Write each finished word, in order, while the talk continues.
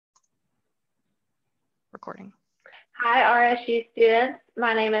recording. Hi, RSU students.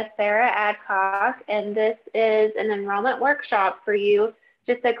 My name is Sarah Adcock, and this is an enrollment workshop for you.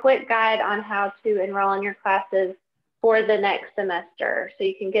 Just a quick guide on how to enroll in your classes for the next semester. So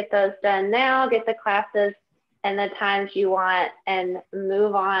you can get those done now, get the classes and the times you want, and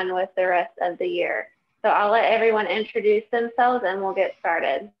move on with the rest of the year. So I'll let everyone introduce themselves and we'll get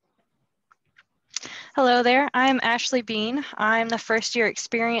started. Hello there, I'm Ashley Bean. I'm the first year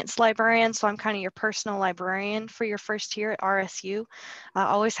experienced librarian, so I'm kind of your personal librarian for your first year at RSU.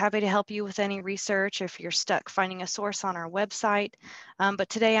 Always happy to help you with any research if you're stuck finding a source on our website. But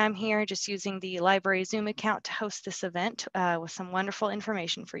today I'm here just using the library Zoom account to host this event with some wonderful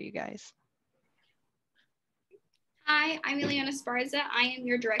information for you guys. Hi, I'm Ileana Sparza. I am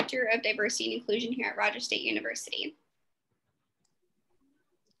your Director of Diversity and Inclusion here at Rogers State University.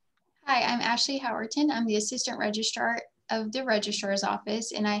 Hi, I'm Ashley Howerton. I'm the Assistant Registrar of the Registrar's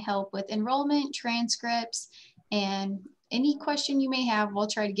Office, and I help with enrollment, transcripts, and any question you may have, we'll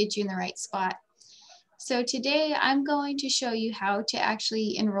try to get you in the right spot. So today I'm going to show you how to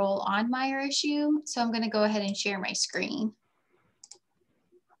actually enroll on MyRSU. So I'm going to go ahead and share my screen.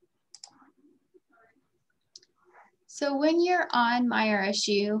 So when you're on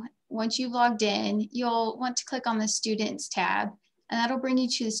MyRSU, once you've logged in, you'll want to click on the Students tab, and that'll bring you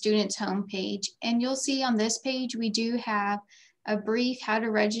to the Students homepage. And you'll see on this page, we do have a brief how to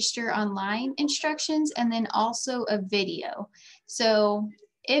register online instructions, and then also a video. So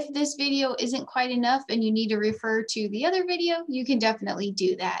if this video isn't quite enough and you need to refer to the other video, you can definitely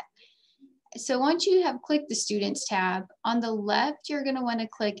do that. So once you have clicked the Students tab, on the left, you're going to want to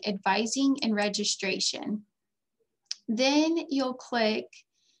click Advising and Registration. Then you'll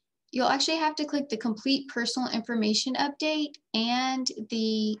actually have to click the Complete Personal Information Update and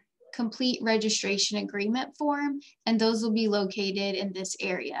the Complete Registration Agreement form, and those will be located in this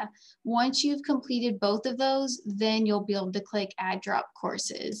area. Once you've completed both of those, then you'll be able to click Add Drop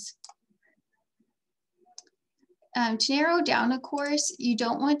Courses. To narrow down a course, you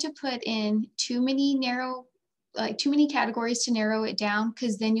don't want to put in too many categories to narrow it down,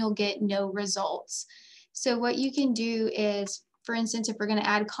 because then you'll get no results. So what you can do is, for instance, if we're going to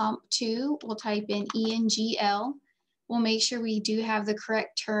add Comp 2, we'll type in ENGL. We'll make sure we do have the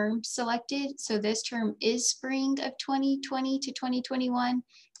correct term selected. So this term is spring of 2020 to 2021,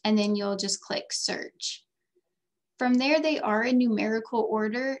 and then you'll just click Search. From there, they are in numerical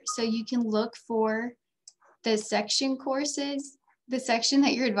order, so you can look for the section courses, the section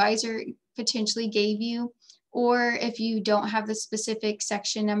that your advisor potentially gave you. Or if you don't have the specific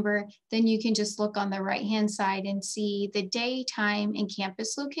section number, then you can just look on the right-hand side and see the day, time, and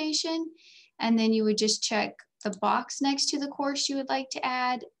campus location. And then you would just check the box next to the course you would like to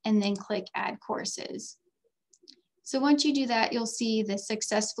add, and then click Add Courses. So once you do that, you'll see the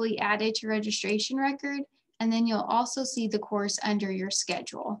successfully added to registration record, and then you'll also see the course under your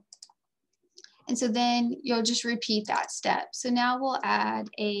schedule. And so then you'll just repeat that step. So now we'll add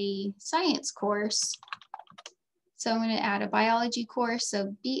a science course. So I'm going to add a biology course,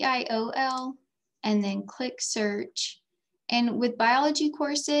 so BIOL, and then click Search. And with biology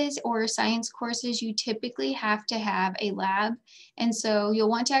courses or science courses, you typically have to have a lab. And so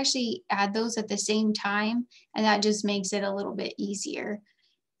you'll want to actually add those at the same time, and that just makes it a little bit easier.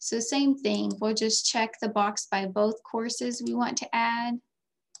 So same thing, we'll just check the box by both courses we want to add,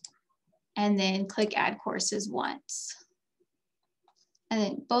 and then click Add Courses once. And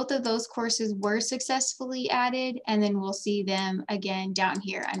then both of those courses were successfully added, and then we'll see them again down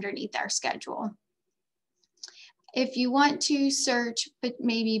here underneath our schedule. If you want to search, but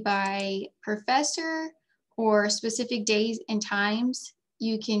maybe by professor or specific days and times,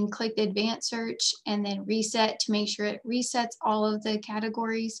 you can click the advanced search and then reset to make sure it resets all of the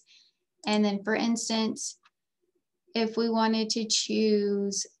categories. And then for instance, if we wanted to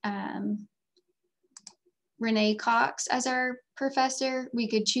choose Renee Cox as our professor, we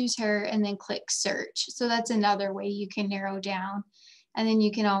could choose her and then click Search. So that's another way you can narrow down, and then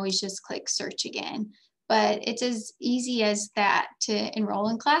you can always just click Search again. But it's as easy as that to enroll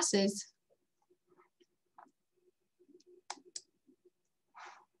in classes.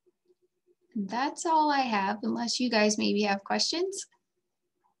 That's all I have, unless you guys maybe have questions.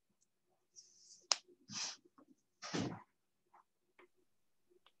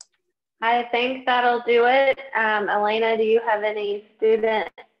 I think that'll do it. Elena, do you have any student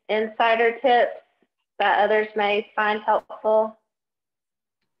insider tips that others may find helpful?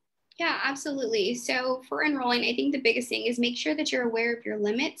 Yeah, absolutely. So for enrolling, I think the biggest thing is make sure that you're aware of your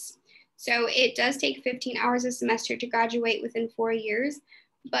limits. So it does take 15 hours a semester to graduate within 4 years,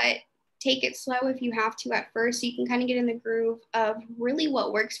 but take it slow if you have to at first, so you can kind of get in the groove of really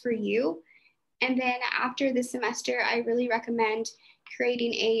what works for you. And then after the semester, I really recommend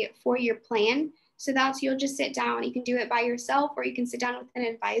creating a 4-year plan. So that's, you'll just sit down, you can do it by yourself or you can sit down with an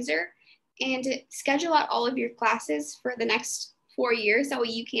advisor and schedule out all of your classes for the next 4 years so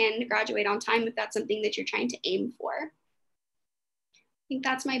you can graduate on time if that's something that you're trying to aim for. I think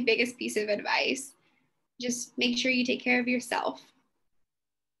that's my biggest piece of advice. Just make sure you take care of yourself.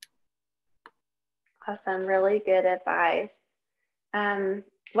 Awesome, really good advice.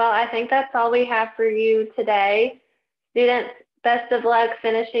 Well, I think that's all we have for you today. Students, best of luck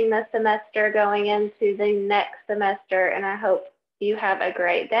finishing the semester, going into the next semester, and I hope you have a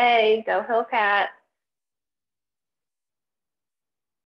great day. Go Hillcats!